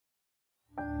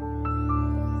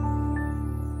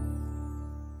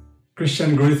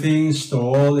Christian greetings to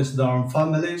all Islam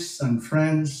families and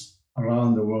friends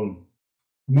around the world.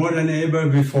 More than ever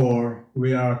before,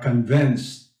 we are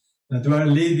convinced that we are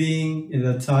living in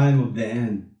the time of the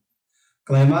end.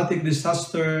 Climatic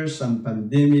disasters and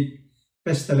pandemic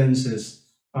pestilences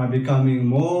are becoming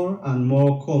more and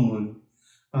more common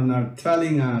and are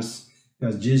telling us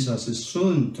that Jesus is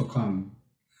soon to come.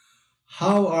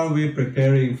 How are we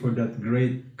preparing for that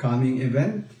great coming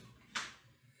event?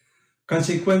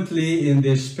 Consequently, in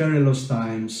these perilous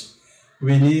times,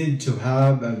 we need to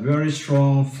have a very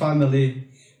strong family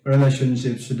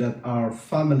relationship so that our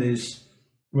families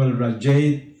will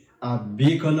radiate a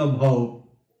beacon of hope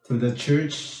to the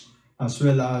church as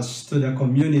well as to the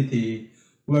community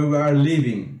where we are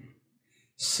living.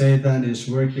 Satan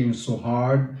is working so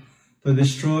hard to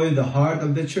destroy the heart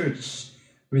of the church,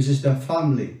 which is the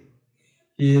family.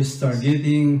 He is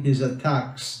targeting his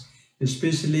attacks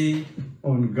especially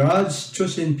on God's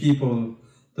chosen people,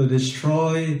 to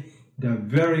destroy the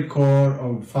very core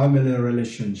of family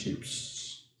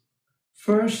relationships.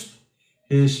 First,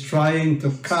 he is trying to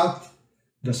cut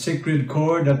the sacred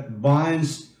cord that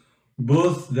binds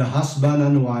both the husband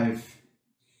and wife.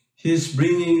 He is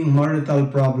bringing marital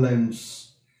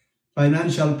problems,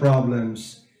 financial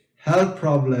problems, health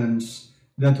problems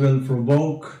that will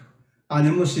provoke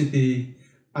animosity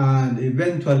and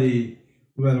eventually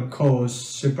will cause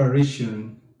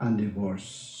separation and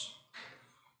divorce.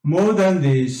 More than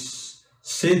this,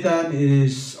 Satan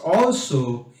is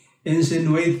also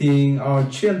insinuating our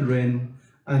children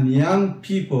and young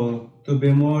people to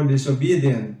be more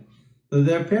disobedient to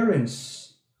their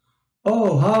parents.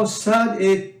 Oh, how sad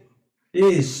it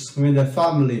is when the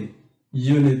family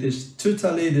unit is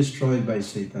totally destroyed by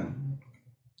Satan.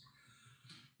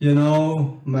 You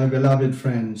know, my beloved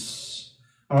friends,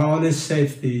 our only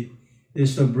safety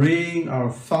is to bring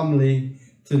our family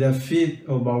to the feet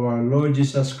of our Lord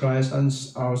Jesus Christ and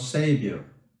our Savior.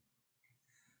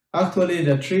 Actually,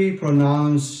 the three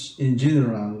pronouns in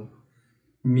general,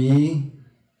 me,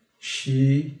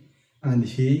 she, and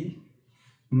he,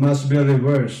 must be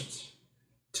reversed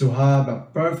to have a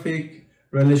perfect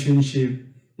relationship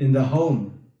in the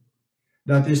home.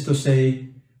 That is to say,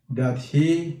 that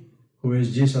he, who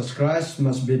is Jesus Christ,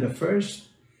 must be the first,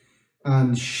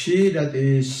 and she, that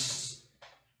is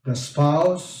the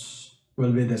spouse,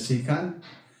 will be the second,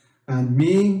 and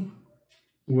me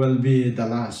will be the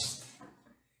last.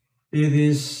 It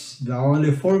is the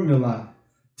only formula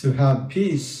to have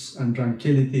peace and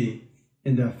tranquility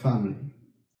in the family.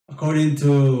 According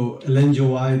to Ellen G.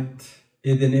 White,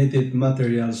 1888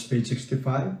 Materials, page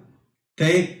 65,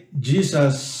 take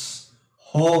Jesus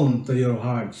home to your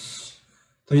hearts,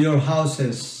 to your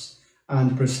houses,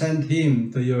 and present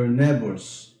him to your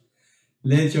neighbors.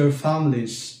 Let your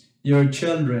families, your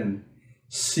children,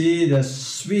 see the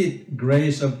sweet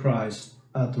grace of Christ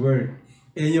at work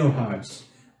in your hearts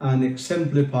and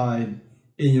exemplified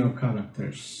in your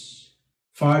characters.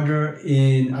 Further,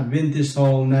 in Adventist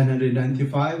Home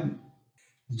 995,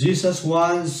 Jesus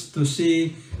wants to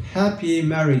see happy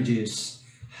marriages,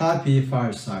 happy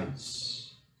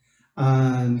firesides.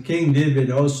 And King David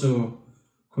also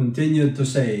continued to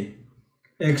say,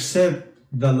 except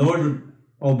the Lord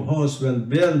of hosts will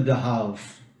build the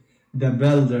house, the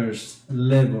builder's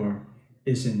labor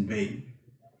is in vain.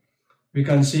 We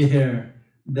can see here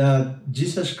that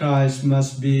Jesus Christ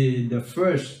must be the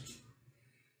first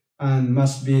and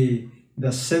must be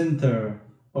the center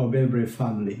of every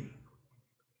family.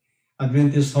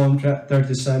 Adventist Home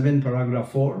 37,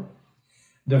 paragraph 4.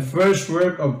 The first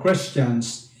work of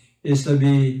Christians is to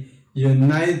be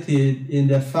united in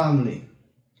the family.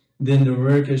 Then the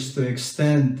work is to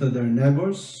extend to their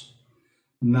neighbors,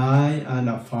 nigh and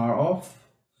afar off.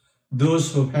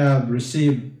 Those who have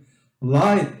received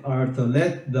light are to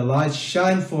let the light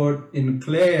shine forth in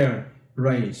clear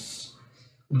rays.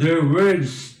 Their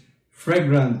words,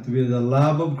 fragrant with the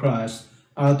love of Christ,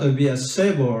 are to be a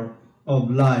savor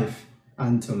of life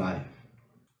unto life.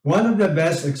 One of the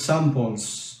best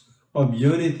examples of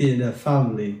unity in the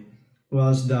family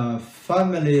was the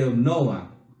family of Noah.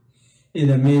 In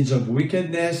the midst of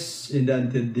wickedness in the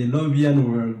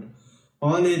antediluvian world,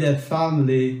 only the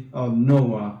family of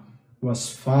Noah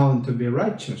was found to be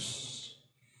righteous.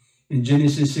 In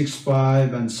Genesis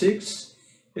 6:5 and 6,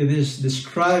 it is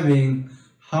describing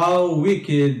how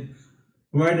wicked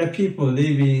were the people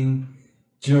living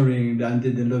during the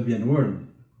antediluvian world.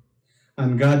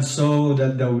 And God saw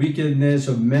that the wickedness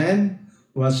of men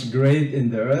was great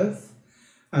in the earth,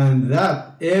 and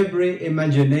that every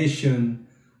imagination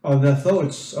of the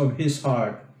thoughts of his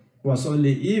heart was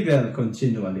only evil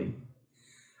continually.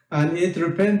 And it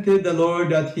repented the Lord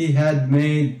that he had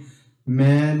made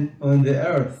man on the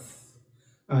earth,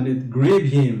 and it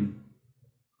grieved him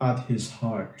at his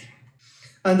heart.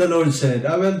 And the Lord said,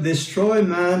 I will destroy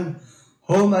man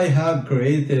whom I have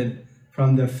created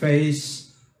from the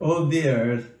face of the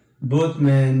earth, both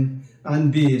men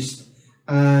and beast,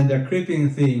 and the creeping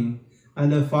thing,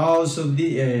 and the fowls of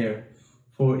the air,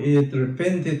 for it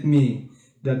repenteth me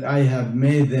that I have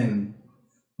made them.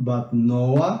 But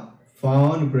Noah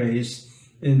found grace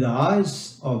in the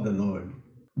eyes of the Lord.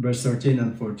 Verse 13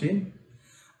 and 14.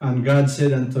 And God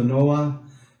said unto Noah,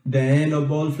 the end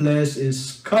of all flesh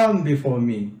is come before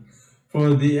me,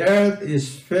 for the earth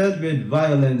is filled with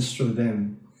violence through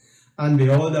them. And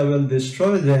behold, I will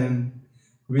destroy them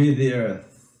with the earth.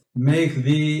 Make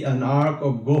thee an ark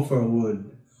of gopher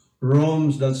wood,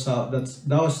 rooms that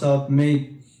thou shalt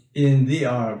make in the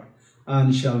ark,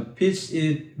 and shall pitch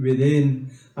it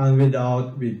within and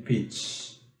without with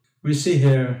pitch. We see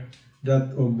here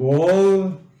that of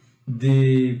all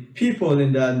the people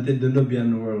in the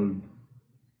antediluvian world,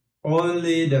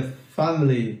 only the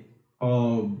family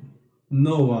of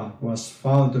Noah was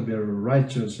found to be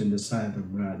righteous in the sight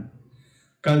of God.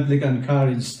 Catholic and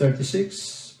Courage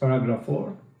 36, paragraph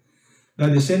 4. The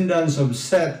descendants of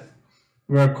Seth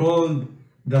were called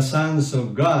the sons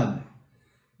of God,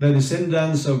 the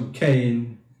descendants of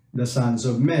Cain, the sons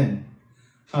of men.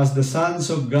 As the sons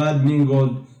of God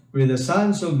mingled with the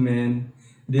sons of men,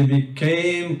 they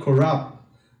became corrupt,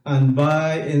 and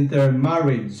by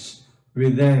intermarriage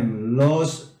with them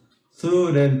lost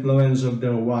through the influence of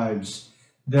their wives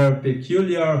their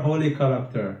peculiar holy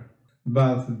character.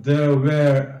 But there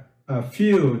were a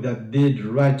few that did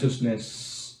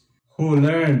righteousness, who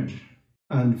learned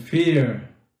and feared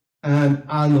and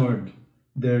honored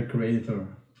their Creator.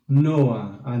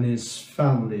 Noah and his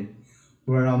family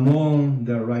were among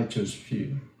the righteous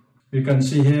few. We can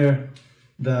see here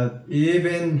that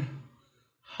even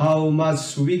how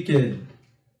much wicked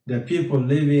the people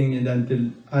living in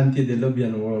the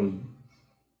antediluvian world,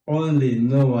 only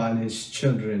Noah and his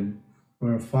children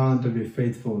were found to be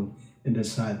faithful in the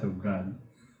sight of God.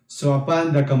 So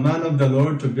upon the command of the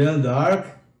Lord to build the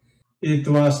ark, it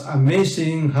was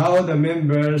amazing how the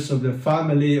members of the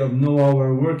family of Noah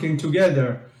were working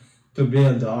together to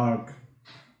build the ark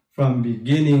from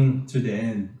beginning to the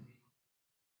end.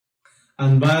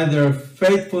 And by their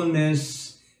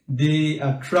faithfulness, they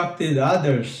attracted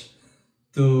others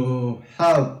to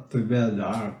help to build the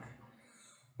ark.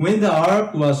 When the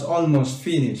ark was almost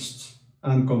finished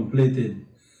and completed,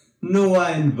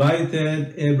 Noah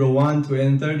invited everyone to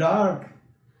enter the ark,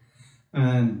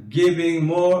 and giving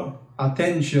more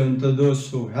attention to those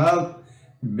who helped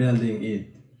building it.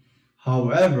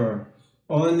 However,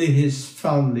 only his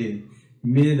family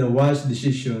made a wise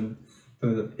decision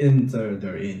to enter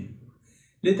therein.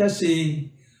 Let us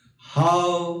see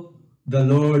how the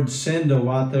Lord sent the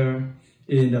water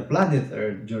in the planet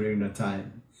Earth during the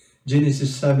time.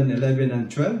 Genesis 7:11 and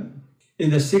 12. In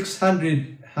the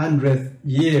 600th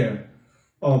year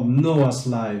of Noah's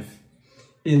life,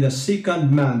 in the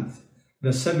second month,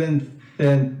 the 7th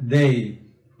day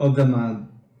of the month,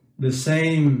 the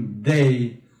same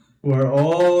day were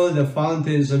all the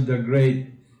fountains of the great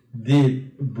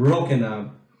deep broken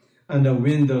up, and the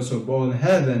windows of all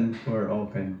heaven were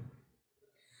opened.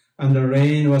 And the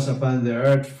rain was upon the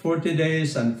earth 40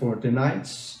 days and 40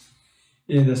 nights.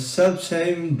 In the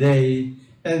selfsame day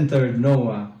entered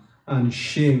Noah, and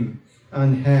Shem,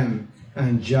 and Ham,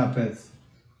 and Japheth,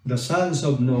 the sons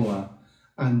of Noah,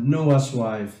 and Noah's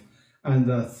wife, and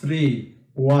the 3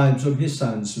 wives of his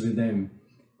sons with them,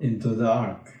 into the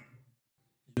ark.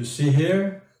 You see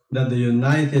here that the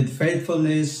united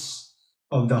faithfulness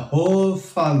of the whole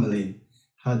family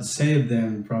had saved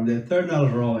them from the eternal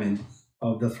ruin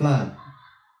of the flood.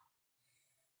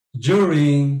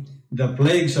 During the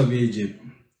plagues of Egypt,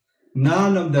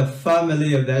 none of the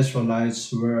family of the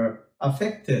Israelites were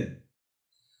affected.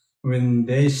 When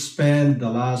they spent the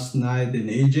last night in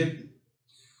Egypt,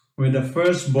 when the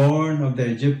firstborn of the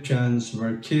Egyptians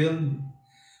were killed,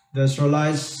 the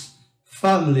Israelites'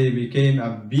 family became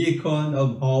a beacon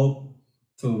of hope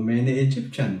to many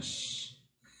Egyptians.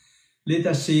 Let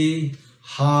us see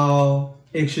how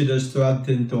Exodus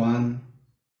 12:10-1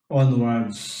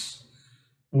 onwards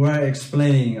were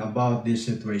explaining about this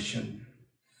situation.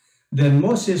 Then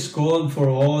Moses called for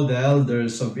all the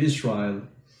elders of Israel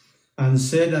and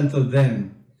said unto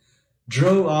them,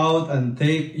 Draw out and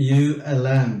take you a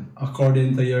lamb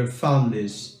according to your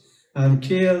families, and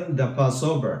kill the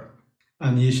Passover.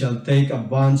 And ye shall take a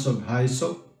bunch of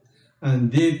hyssop,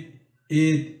 and dip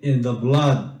it in the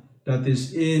blood that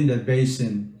is in the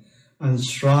basin, and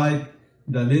strike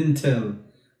the lintel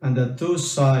and the 2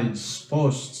 sides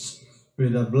posts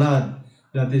with the blood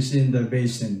that is in the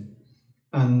basin,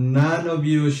 and none of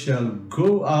you shall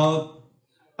go out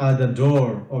at the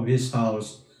door of his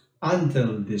house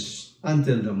until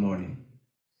the morning.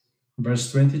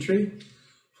 Verse 23,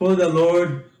 for the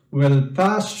Lord will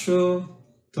pass through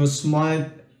to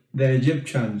smite the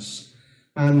Egyptians,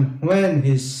 and when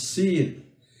he seeth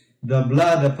the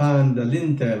blood upon the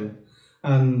lintel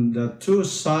and the two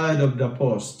sides of the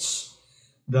posts,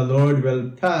 the Lord will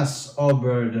pass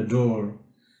over the door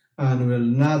and will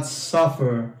not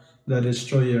suffer the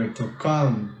destroyer to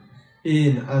come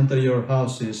in unto your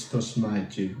houses to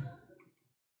smite you.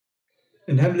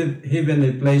 In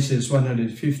Heavenly Places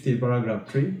 150, paragraph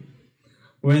 3,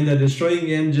 when the destroying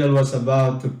angel was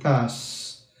about to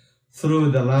pass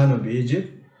through the land of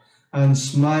Egypt and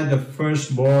smite the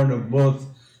firstborn of both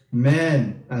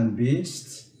men and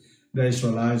beasts, the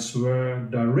Israelites were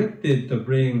directed to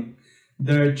bring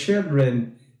their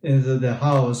children into the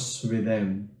house with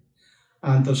them,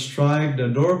 and to strike the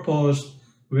doorpost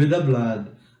with the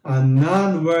blood, and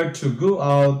none were to go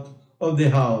out of the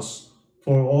house,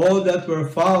 for all that were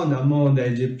found among the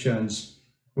Egyptians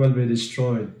will be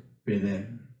destroyed with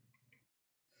them.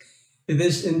 It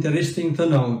is interesting to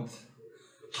note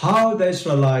how the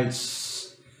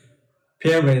Israelites,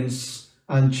 parents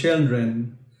and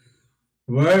children,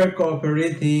 were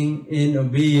cooperating in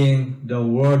obeying the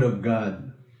word of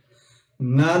God.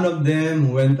 None of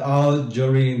them went out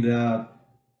during the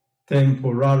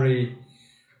temporary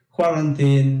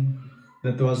quarantine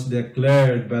that was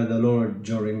declared by the Lord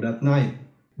during that night.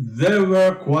 There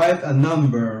were quite a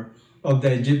number of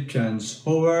the Egyptians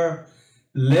who were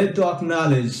led to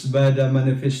acknowledge by the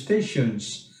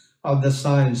manifestations of the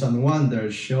signs and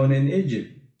wonders shown in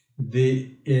Egypt.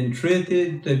 They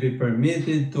entreated to be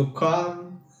permitted to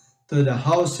come to the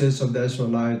houses of the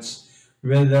Israelites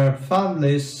with their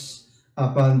families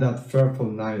upon that fearful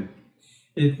night.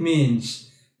 It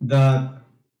means that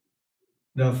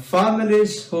the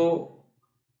families who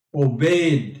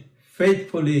obeyed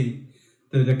faithfully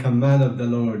to the command of the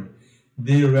Lord,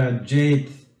 they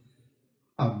radiate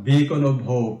a beacon of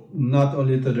hope, not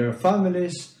only to their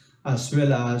families, as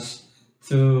well as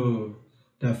to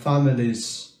the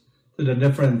families, to the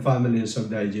different families of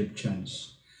the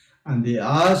Egyptians. And they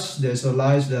asked the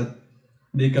Israelites that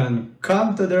they can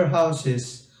come to their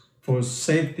houses for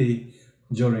safety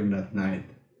during that night.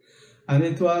 And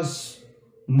it was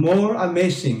more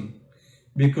amazing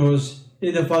because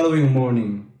in the following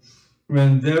morning,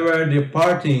 when they were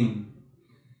departing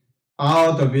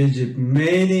out of Egypt,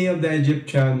 many of the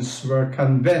Egyptians were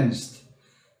convinced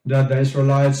that the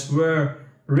Israelites were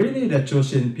really the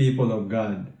chosen people of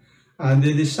God, and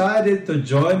they decided to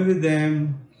join with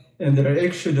them in their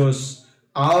exodus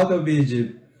out of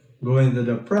Egypt, going to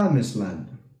the promised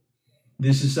land.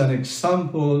 This is an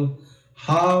example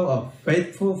how a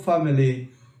faithful family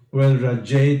will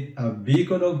radiate a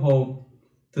beacon of hope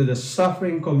to the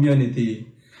suffering community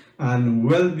and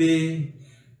will be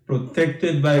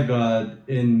protected by God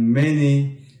in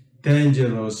many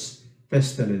dangerous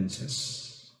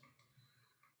pestilences.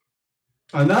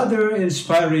 Another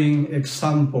inspiring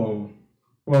example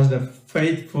was the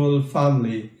faithful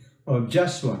family of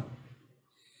Joshua.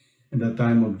 In the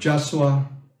time of Joshua,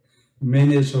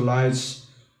 many Israelites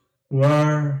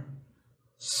were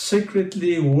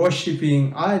secretly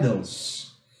worshiping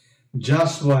idols.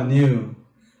 Joshua knew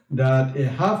that a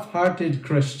half-hearted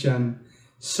Christian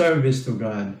service to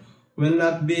God will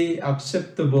not be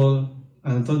acceptable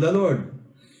unto the Lord.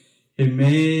 He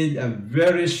made a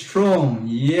very strong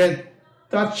yet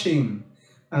touching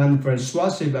and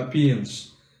persuasive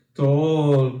appeals to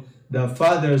all the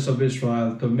fathers of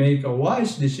Israel to make a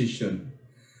wise decision.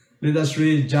 Let us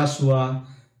read Joshua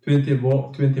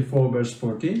 24 verse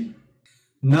 14.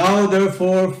 Now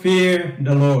therefore fear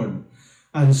the Lord,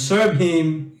 and serve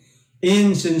him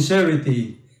in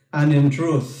sincerity and in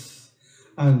truth,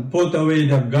 and put away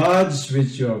the gods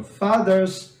which your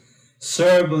fathers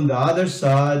served on the other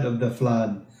side of the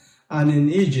flood, and in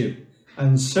Egypt,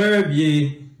 and serve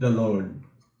ye the Lord.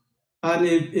 And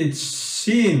if it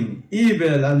seem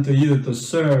evil unto you to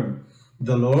serve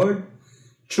the Lord,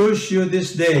 choose you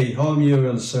this day whom you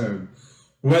will serve,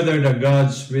 whether the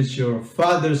gods which your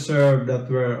fathers served that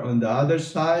were on the other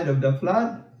side of the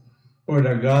flood, or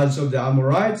the gods of the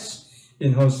Amorites,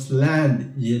 in whose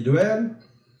land ye dwell.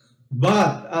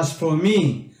 But as for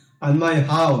me and my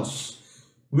house,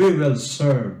 we will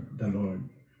serve the Lord.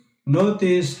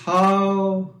 Notice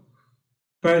how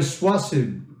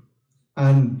persuasive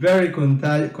and very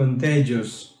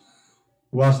contagious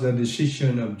was the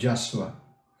decision of Joshua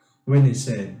when he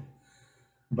said,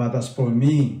 but as for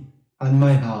me and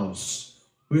my house,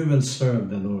 we will serve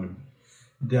the Lord.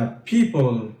 The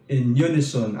people in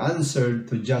unison answered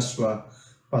to Joshua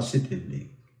positively.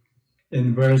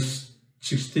 In verse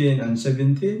 16 and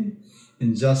 17,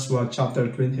 in Joshua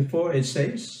chapter 24, it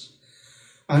says,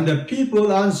 "And the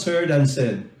people answered and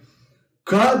said,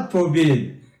 God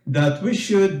forbid that we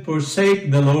should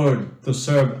forsake the Lord to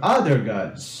serve other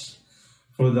gods.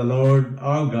 For the Lord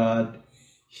our God,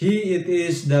 He it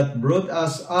is that brought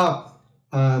us up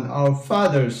and our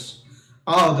fathers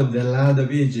out of the land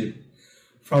of Egypt,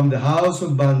 from the house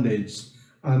of bondage,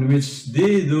 and which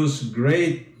did those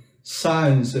great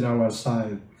signs in our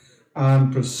sight,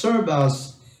 and preserved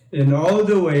us in all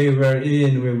the way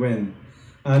wherein we went,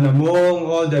 and among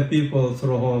all the people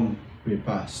through whom we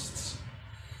passed."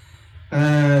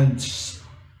 And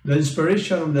the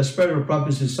inspiration of the Spirit of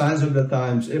Prophecy, Signs of the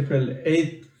Times, April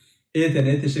 8,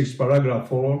 1886, paragraph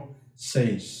 4,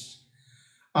 says,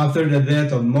 "After the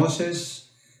death of Moses,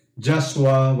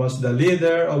 Joshua was the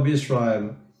leader of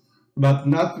Israel, but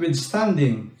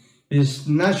notwithstanding his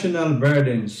national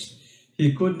burdens,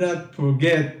 he could not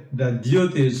forget the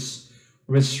duties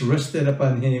which rested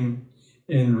upon him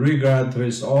in regard to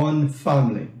his own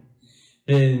family.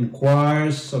 He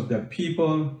inquires of the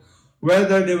people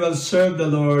whether they will serve the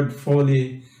Lord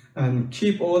fully and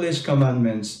keep all his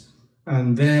commandments,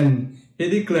 and then he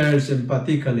declares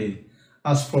emphatically,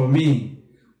 'As for me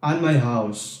and my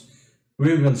house,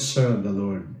 we will serve the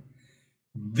Lord.'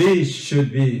 This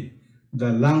should be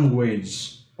the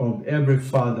language of every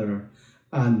father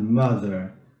and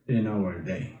mother in our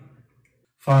day."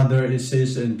 Further, it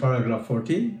says in paragraph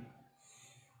 14,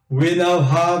 "We now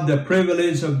have the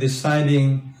privilege of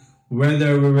deciding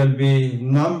whether we will be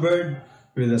numbered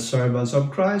with the servants of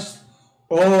Christ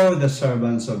or the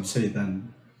servants of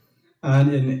Satan.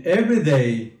 And in every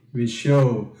day we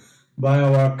show by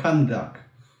our conduct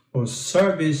whose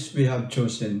service we have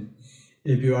chosen.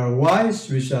 If you are wise,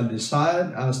 we shall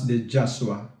decide as did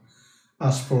Joshua.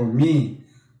 As for me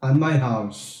and my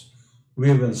house,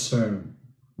 we will serve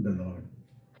the Lord."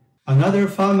 Another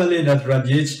family that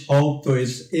radiates hope to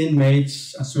its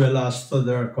inmates as well as to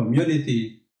their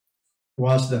community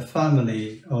was the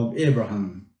family of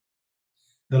Abraham.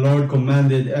 The Lord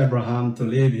commanded Abraham to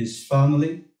leave his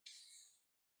family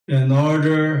in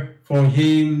order for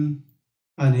him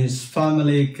and his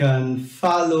family can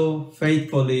follow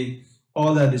faithfully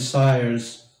all the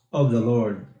desires of the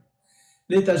Lord.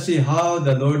 Let us see how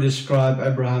the Lord described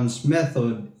Abraham's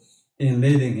method in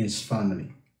leading his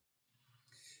family.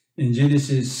 In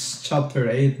Genesis chapter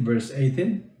 8, verse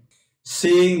 18,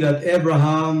 "Seeing that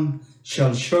Abraham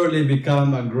shall surely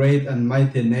become a great and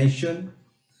mighty nation,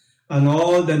 and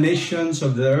all the nations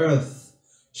of the earth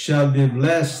shall be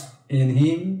blessed in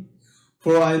him,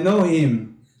 for I know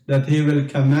him, that he will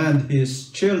command his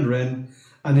children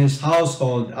and his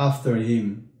household after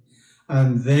him,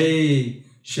 and they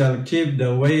shall keep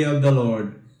the way of the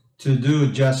Lord to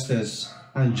do justice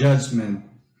and judgment,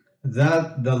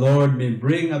 that the Lord may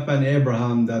bring upon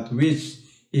Abraham that which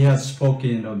he has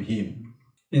spoken of him."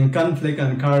 In Conflict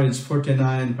and Courage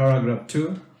 49, paragraph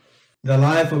 2, the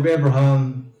life of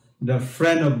Abraham, the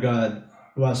friend of God,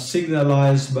 was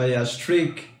signalized by a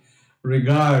strict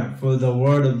regard for the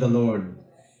word of the Lord.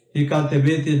 He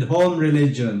cultivated home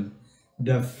religion.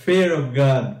 The fear of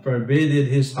God pervaded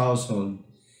his household.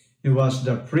 He was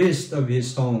the priest of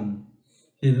his home.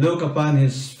 He looked upon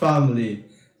his family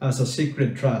as a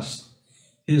secret trust.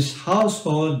 His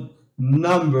household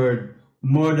numbered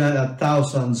more than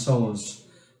 1,000 souls.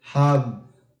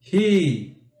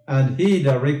 He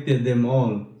directed them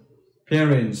all,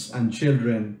 parents and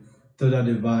children, to the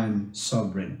divine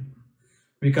sovereign.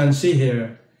 We can see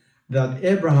here that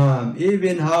Abraham,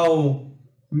 even how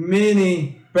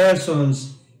many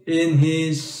persons in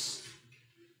his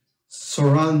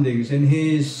surroundings, in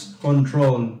his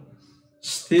control,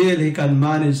 still he can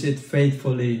manage it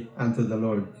faithfully unto the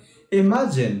Lord.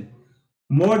 Imagine,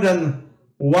 more than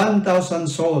 1,000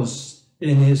 souls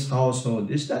in his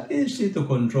household. It's not easy to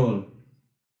control.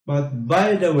 But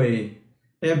by the way,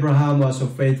 Abraham was so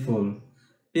faithful.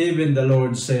 Even the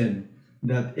Lord said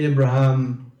that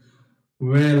Abraham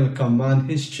will command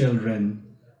his children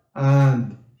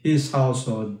and his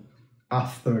household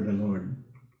after the Lord.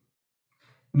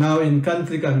 Now in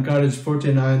Conflict and Courage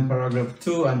 49, paragraph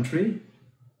 2 and 3,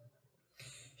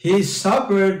 "He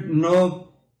suffered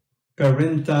no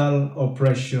parental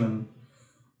oppression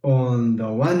on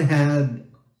the one hand,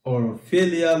 or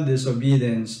filial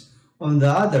disobedience on the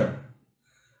other.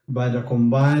 By the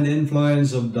combined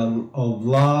influence of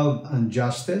love and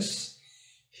justice,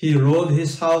 he ruled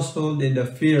his household in the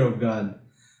fear of God,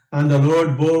 and the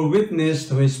Lord bore witness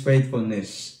to his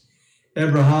faithfulness.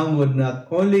 Abraham would not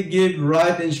only give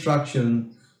right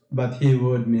instruction, but he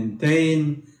would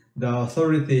maintain the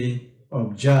authority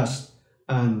of just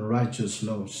and righteous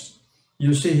laws.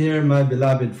 You see here, my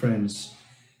beloved friends,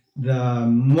 the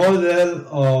model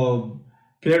of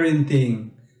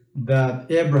parenting that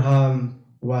Abraham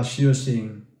was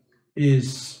using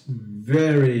is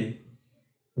very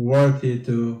worthy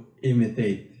to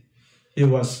imitate. He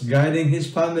was guiding his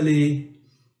family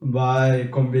by a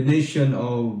combination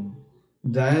of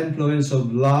the influence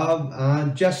of love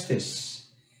and justice.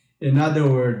 In other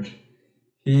words,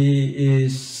 he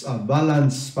is a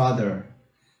balanced father,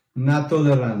 not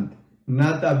tolerant,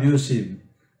 not abusive,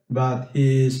 but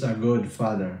he is a good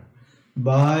father.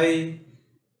 By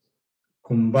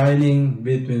combining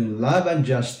between love and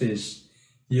justice,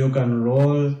 you can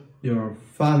roll your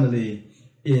family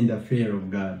in the fear of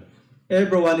God.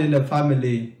 Everyone in the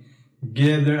family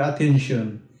gave their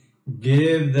attention,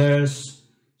 gave their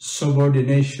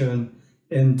subordination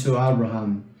into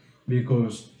Abraham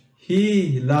because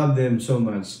he loved them so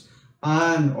much,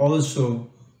 and also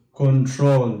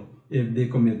control if they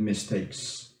commit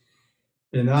mistakes.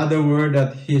 In other words,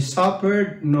 that he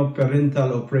suffered no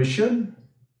parental oppression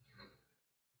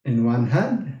in one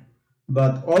hand,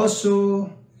 but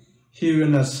also he will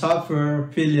not suffer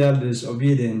filial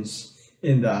disobedience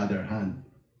in the other hand.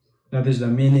 That is the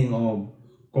meaning of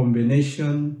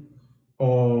combination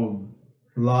of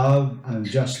love and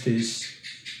justice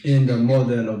in the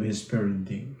model of his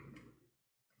parenting.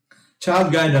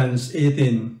 Child Guidance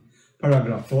 18,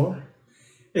 paragraph 4.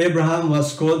 Abraham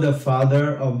was called the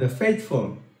father of the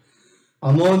faithful.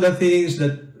 Among the things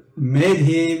that made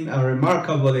him a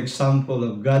remarkable example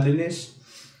of godliness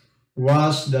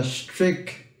was the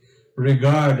strict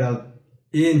regard that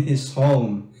in his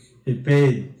home he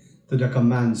paid to the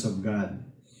commands of God.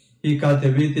 He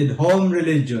cultivated home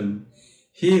religion.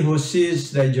 He who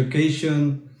sees the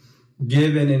education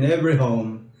given in every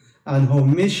home and who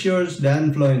measures the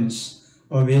influence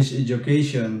of his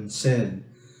education said,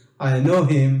 I know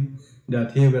him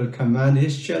that he will command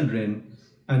his children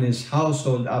and his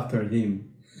household after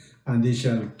him, and he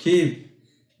shall keep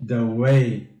the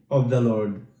way of the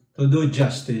Lord to do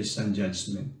justice and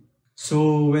judgment.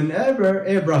 So whenever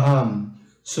Abraham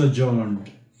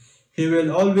sojourned, he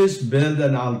will always build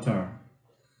an altar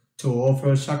to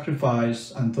offer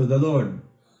sacrifice unto the Lord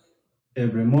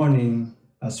every morning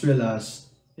as well as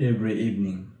every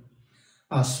evening.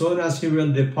 As soon as he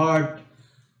will depart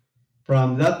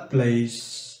from that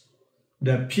place,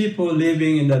 the people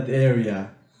living in that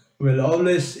area will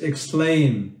always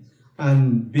exclaim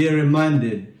and be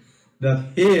reminded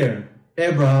that here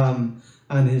Abraham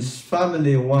and his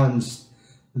family once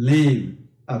lived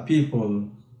a people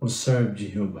who serve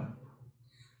Jehovah.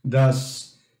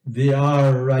 Thus, they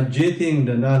are radiating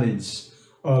the knowledge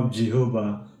of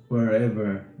Jehovah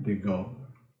wherever they go.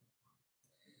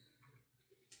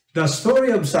 The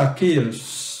story of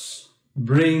Zacchaeus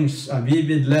brings a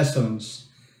vivid lessons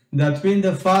that when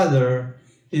the father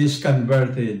is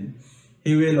converted,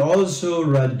 he will also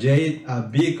radiate a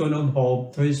beacon of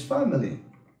hope to his family.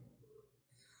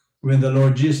 When the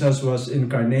Lord Jesus was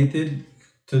incarnated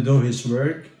to do his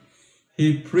work,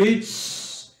 he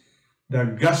preached the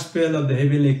gospel of the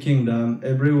heavenly kingdom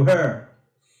everywhere.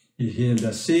 He healed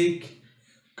the sick,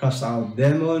 cast out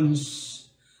demons,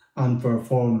 and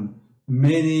performed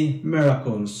many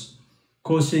miracles,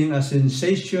 causing a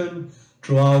sensation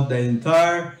throughout the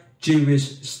entire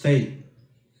Jewish state.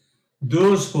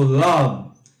 Those who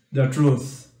loved the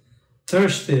truth,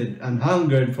 thirsted and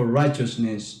hungered for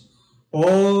righteousness,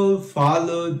 all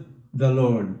followed the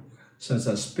Lord, such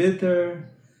as Peter,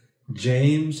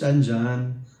 James, and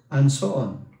John, and so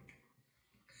on.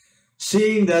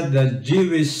 Seeing that the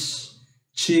Jewish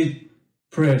chief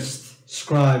priests,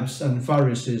 scribes, and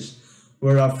Pharisees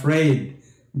were afraid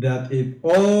that if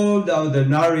all the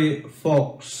ordinary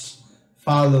folks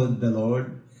followed the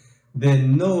Lord,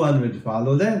 then no one would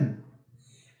follow them.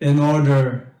 In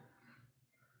order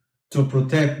to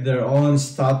protect their own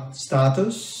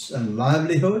status and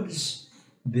livelihoods,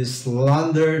 they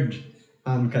slandered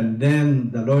and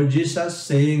condemned the Lord Jesus,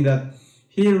 saying that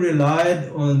he relied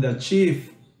on the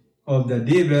chief of the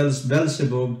devils,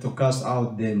 Beelzebub, to cast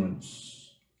out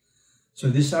demons. So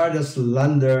these are the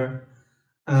slander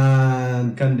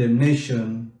and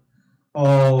condemnation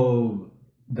of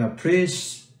the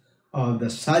priests, of the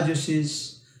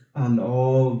Sadducees, and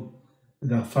of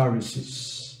the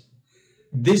Pharisees.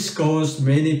 This caused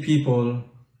many people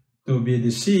to be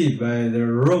deceived by their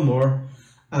rumor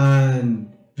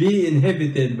and be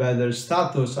inhibited by their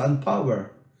status and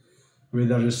power, with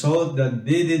the result that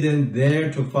they didn't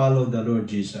dare to follow the Lord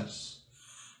Jesus.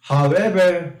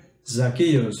 However,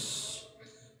 Zacchaeus,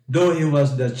 though he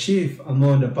was the chief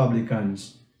among the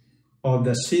publicans, of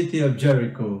the city of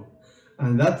Jericho,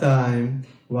 and that time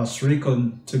was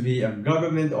reckoned to be a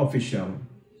government official.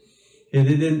 He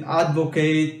didn't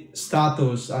advocate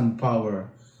status and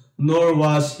power, nor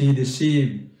was he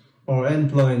deceived or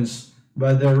influenced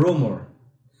by the rumor.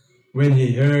 When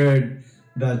he heard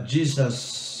that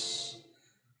Jesus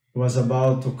was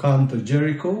about to come to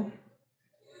Jericho,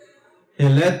 he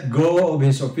let go of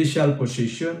his official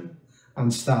position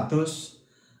and status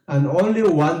and only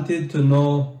wanted to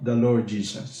know the Lord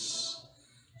Jesus.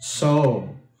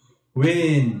 So,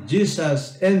 when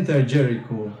Jesus entered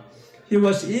Jericho, he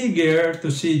was eager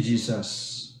to see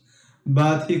Jesus,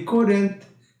 but he couldn't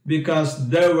because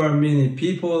there were many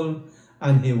people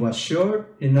and he was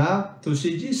short enough to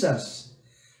see Jesus.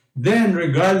 Then,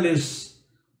 regardless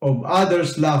of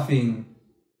others laughing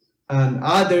and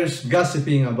others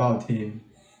gossiping about him,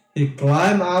 he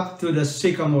climbed up to the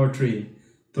sycamore tree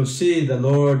to see the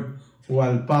Lord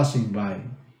while passing by.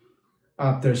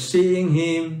 After seeing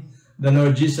him, the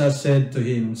Lord Jesus said to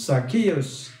him,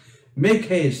 "Zacchaeus, make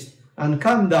haste and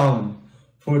come down,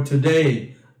 for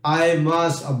today I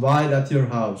must abide at your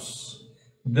house."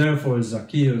 Therefore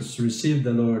Zacchaeus received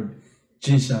the Lord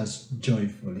Jesus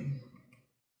joyfully.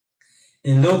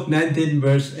 In Luke 19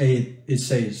 verse 8 it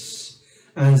says,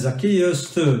 "And Zacchaeus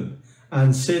stood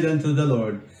and said unto the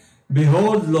Lord,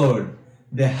 Behold, Lord,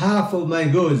 the half of my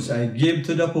goods I give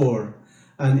to the poor,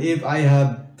 and if I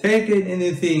have taken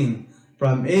anything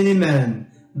from any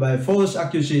man by false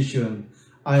accusation,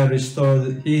 I restore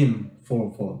him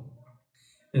fourfold."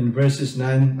 In verses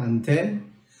 9 and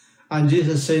 10, "And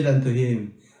Jesus said unto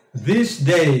him, This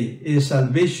day is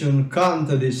salvation come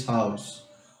to this house,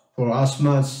 for as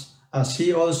much as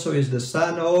he also is the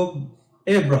son of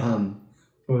Abraham,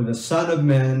 for the Son of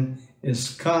Man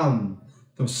is come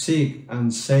to seek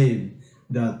and save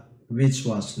that which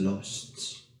was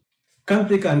lost."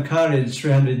 Catholic and Courage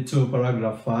 302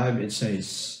 paragraph 5 it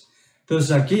says, "To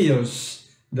Zacchaeus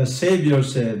the Savior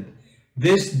said,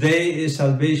 This day is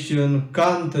salvation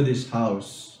come to this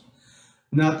house."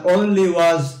 Not only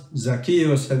was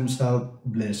Zacchaeus himself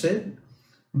blessed,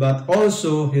 but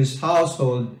also his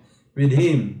household with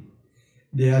him.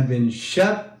 They had been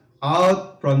shut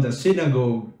out from the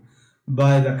synagogue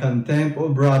by the contempt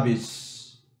of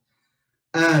rabbis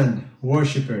and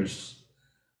worshippers.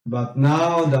 But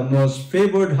now the most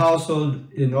favored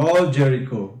household in all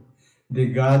Jericho, they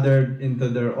gathered into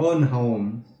their own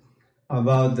home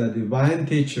about the divine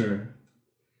teacher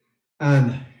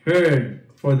and heard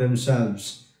for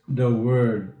themselves the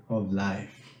word of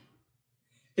life.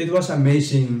 It was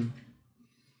amazing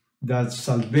that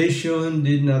salvation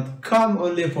did not come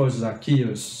only for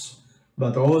Zacchaeus,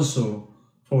 but also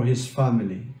for his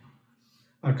family.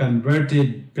 A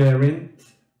converted parent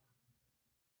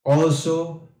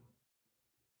also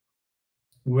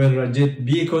will radiate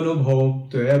beacon of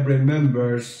hope to every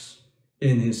members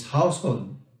in his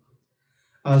household.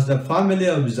 As the family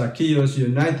of Zacchaeus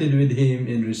united with him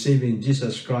in receiving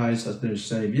Jesus Christ as their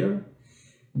Savior,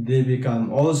 they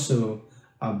become also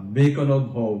a beacon of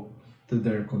hope to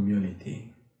their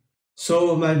community.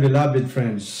 So, my beloved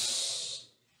friends,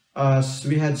 as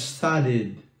we had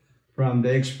studied from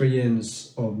the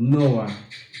experience of Noah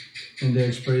and the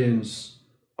experience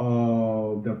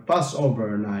of the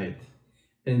Passover night,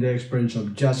 in the experience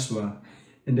of Joshua,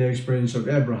 in the experience of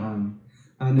Abraham,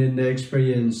 and in the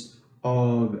experience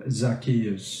of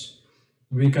Zacchaeus,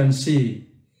 we can see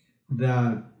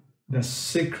that the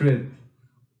secret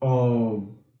of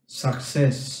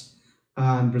success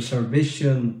and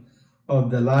preservation of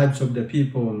the lives of the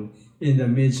people in the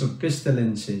midst of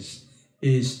pestilences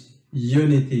is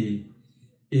unity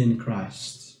in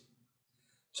Christ.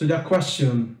 So the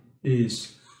question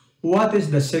is, what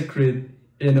is the secret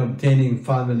in obtaining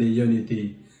family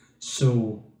unity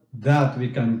so that we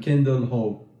can kindle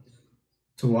hope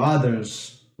to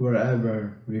others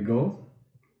wherever we go?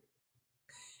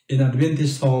 In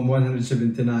Adventist Home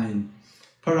 179,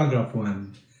 paragraph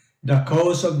 1, the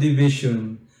cause of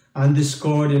division and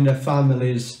discord in the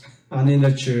families and in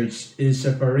the church is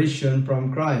separation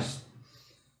from Christ.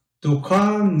 To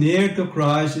come near to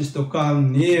Christ is to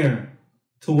come near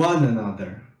to one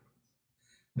another.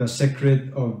 The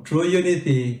secret of true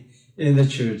unity in the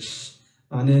church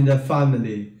and in the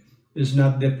family is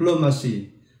not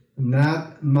diplomacy,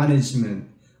 not management,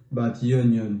 but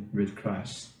union with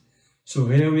Christ. So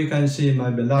here we can see, my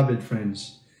beloved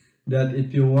friends, that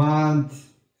if you want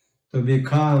to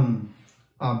become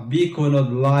a beacon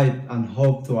of light and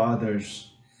hope to others,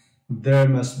 there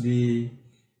must be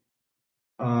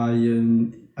a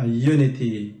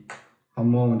unity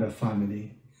among the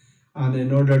family. And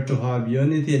in order to have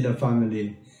unity in the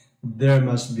family, there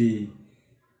must be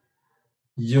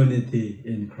unity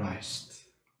in Christ.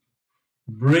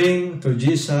 Bring to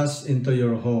Jesus into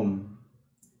your home.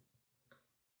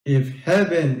 If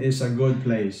heaven is a good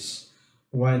place,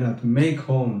 why not make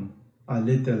home a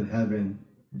little heaven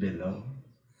below?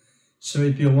 So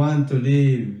if you want to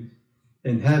live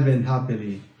in heaven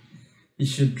happily, you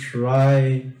should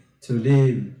try to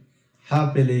live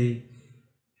happily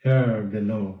here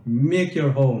below. Make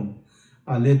your home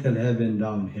a little heaven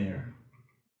down here.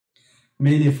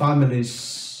 Many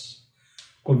families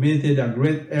committed a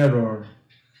great error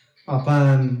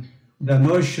upon the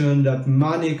notion that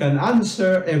money can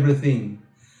answer everything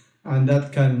and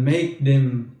that can make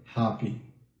them happy.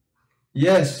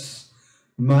 Yes,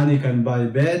 money can buy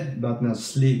bed but not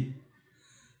sleep.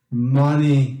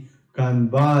 Money can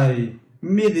buy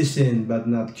medicine but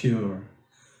not cure.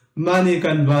 Money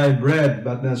can buy bread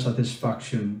but not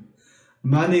satisfaction.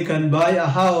 Money can buy a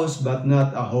house but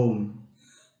not a home.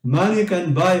 Money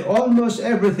can buy almost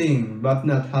everything but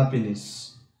not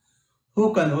happiness.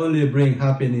 Who can only bring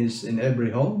happiness in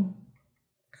every home?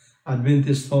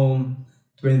 Adventist Home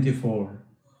 24.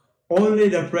 Only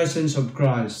the presence of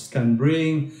Christ can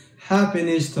bring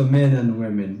happiness to men and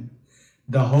women.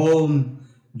 The home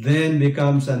then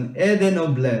becomes an Eden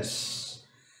of bliss.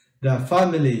 The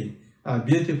family, a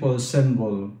beautiful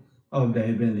symbol of the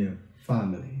heavenly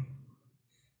family.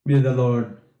 May the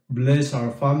Lord bless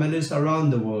our families around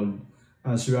the world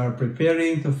as we are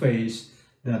preparing to face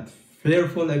that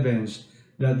fearful events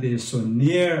that is so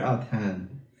near at hand.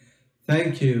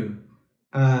 Thank you,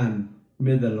 and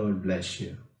may the Lord bless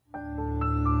you.